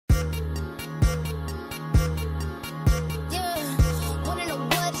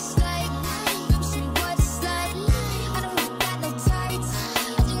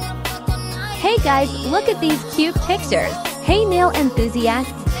guys, look at these cute pictures. Hey nail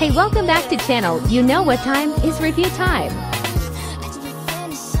enthusiasts, hey, welcome back to channel. You know what time is review time.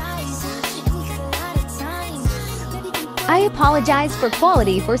 I apologize for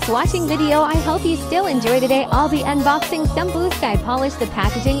quality for swatching video. I hope you still enjoy today. I'll be unboxing some Bluesky Polish. The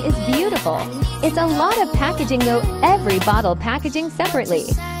packaging is beautiful. It's a lot of packaging though, every bottle packaging separately.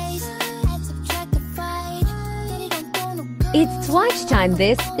 It's swatch time.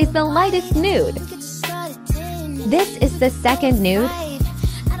 This is the lightest nude. This is the second nude.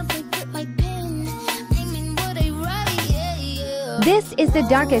 This is the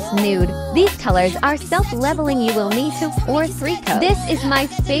darkest nude. These colors are self-leveling. You will need 2 or 3 coats. This is my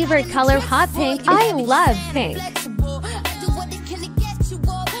favorite color, hot pink. I love pink.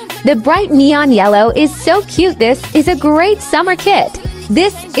 The bright neon yellow is so cute. This is a great summer kit.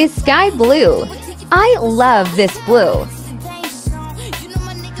 This is sky blue. I love this blue.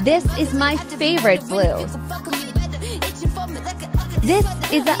 This is my favorite blue. This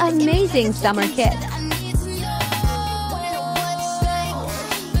is an amazing summer kit.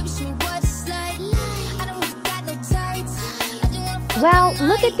 Wow,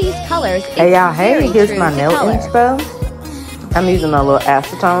 look at these colors. Hey y'all, hey, here's my nail inspo. I'm using a little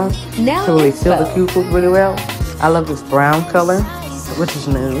acetone to really seal the cuticle really well. I love this brown color, which is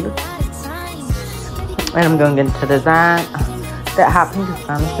nude. And I'm going to get into the design. That hot pink is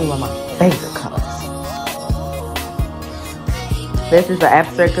honestly one of my favorite colors. This is the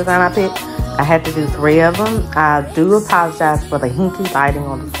abstract design I picked. I had to do 3 of them. I do apologize for the hinky lighting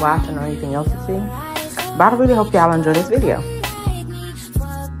on the swatch and anything else you see. But I really hope y'all enjoy this video.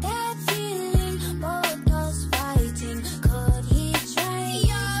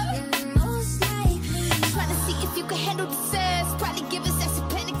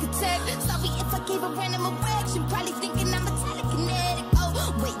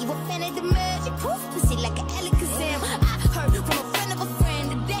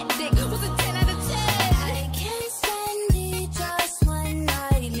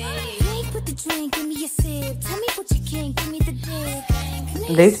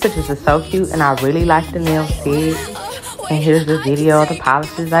 These pictures are so cute and I really like the nail set. And here's the video of the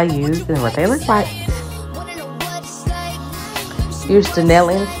polishes I used and what they look like. Here's the nail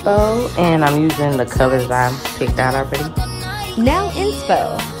inspo and I'm using the colors I picked out already. Nail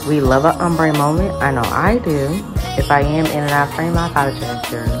inspo. We love an ombre moment. I know I do. If I am in and out of frame, I apologize,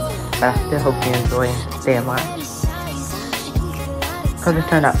 but I still hope you enjoy and stay in line. Because it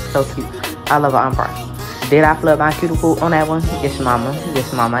turned out so cute. I love an ombre. Did I flood my cuticle on that one? Yes, mama.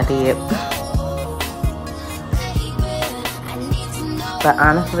 Yes, mama, I did. But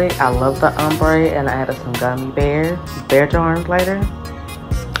honestly, I love the ombre, and I added some gummy bear charms later.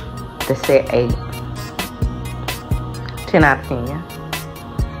 The set 8. 10 out of 10.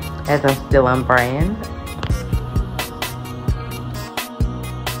 As I'm still on brand.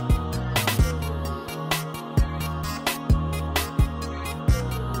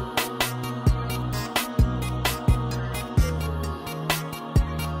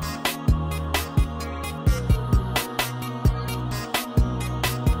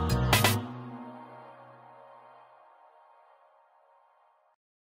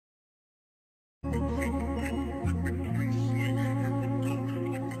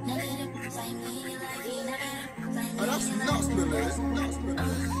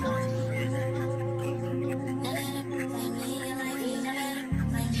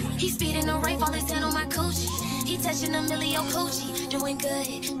 He's feeding no rape, all his hand on my coochie. He touching a million coochie, doing good,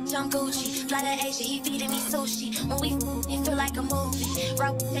 jump Gucci. Fly to Asia, he feeding me sushi. When we it feel like a movie.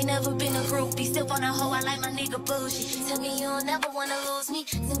 Rock, they never been a groupie. Still on a hoe, I like my nigga bougie. Tell me you'll never wanna lose me.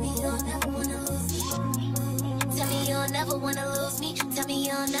 Tell me you'll never wanna lose me. Tell me you'll never wanna lose me. Tell me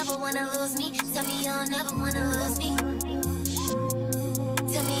you'll never wanna lose me. Tell me you'll never wanna lose me.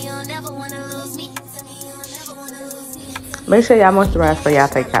 Tell me you'll never wanna lose me. Tell me you'll never wanna lose me. Make sure y'all moisturize before y'all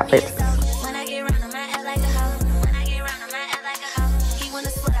take out pictures.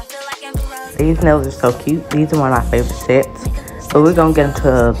 These nails are so cute. These are one of my favorite sets. But we're gonna get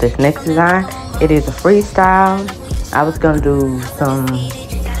into this next design. It is a freestyle. I was gonna do some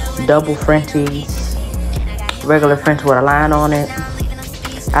double Frenchies, regular French with a line on it.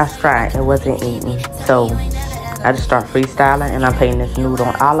 I was trying, it wasn't eating. So I just start freestyling and I'm painting this nude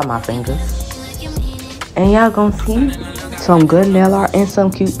on all of my fingers. And y'all gonna see some good nail art and some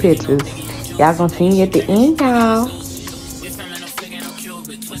cute pictures. Y'all gonna see me at the end, y'all.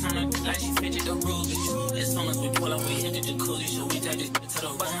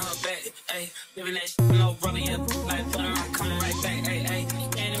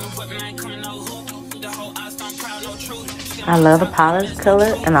 I love the polish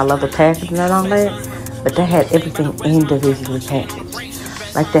color and I love the packaging and all that, but they had everything individually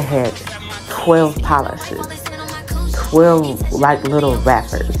packaged. Like they had 12 polishes, 12 like little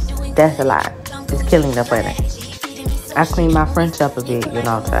wrappers. That's a lot. It's killing the planet. I cleaned my French up a bit, you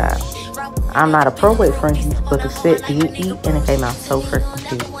know, child. I'm not a pro with French, but the set did eat and it came out so freaking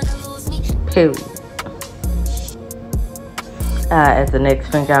cute. Period. As the next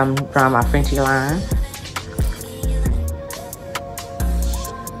finger, I'm drawing my Frenchy line.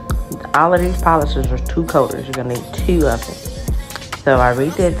 All of these polishes are 2 coaters. You're gonna need 2 of them. So I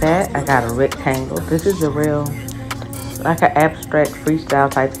redid that. I got a rectangle. This is a real, like an abstract freestyle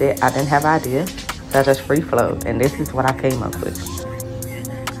type set. I didn't have ideas, so I just free flowed, and this is what I came up with.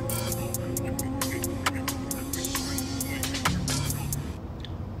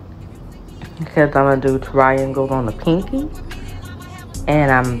 Because I'm gonna do triangles on the pinky, and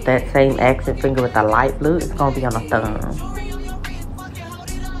I'm that same accent finger with the light blue. It's gonna be on the thumb.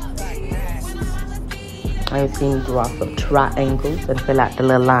 I've seen me draw some triangles and fill out the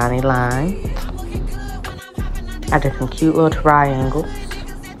little liney line. I did some cute little triangles.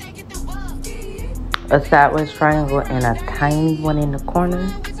 A sideways triangle and a tiny one in the corner.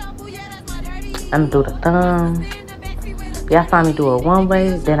 I'm gonna do the thumb. Y'all saw me do it one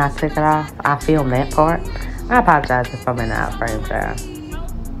way, then I took it off. I filmed that part. I apologize if I'm in the out frame, child.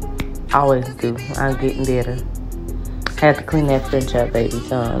 Always do. I'm getting better. Had to clean that French up, baby.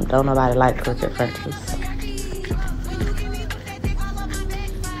 So don't nobody like crooked Frenches.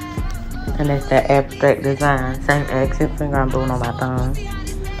 And that's that abstract design. Same accent finger I'm doing on my thumb.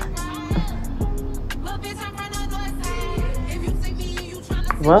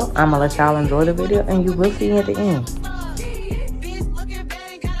 Well, I'm gonna let y'all enjoy the video and you will see at the end.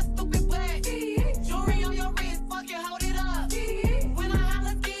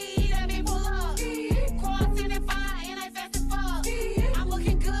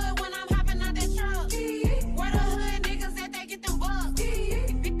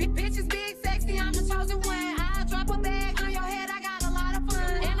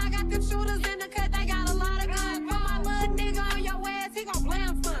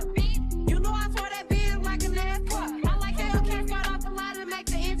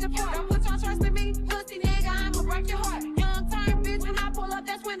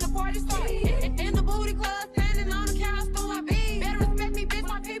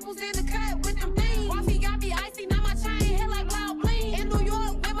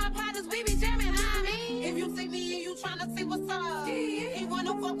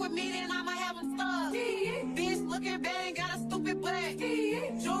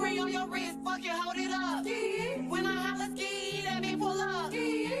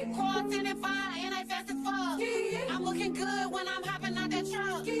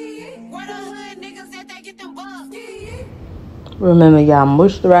 Remember, y'all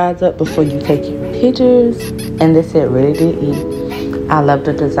moisturize up before you take your pictures. And this set really did eat. I love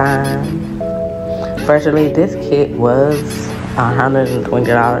the design. Virtually, this kit was $120.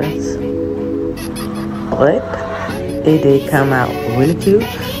 But it did come out really cute.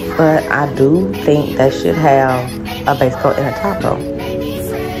 But I do think that should have a base coat and a top coat.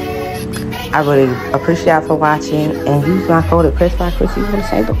 I really appreciate y'all for watching. And use my code at PressByChris. You want to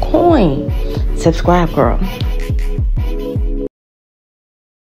save a coin. Subscribe, girl.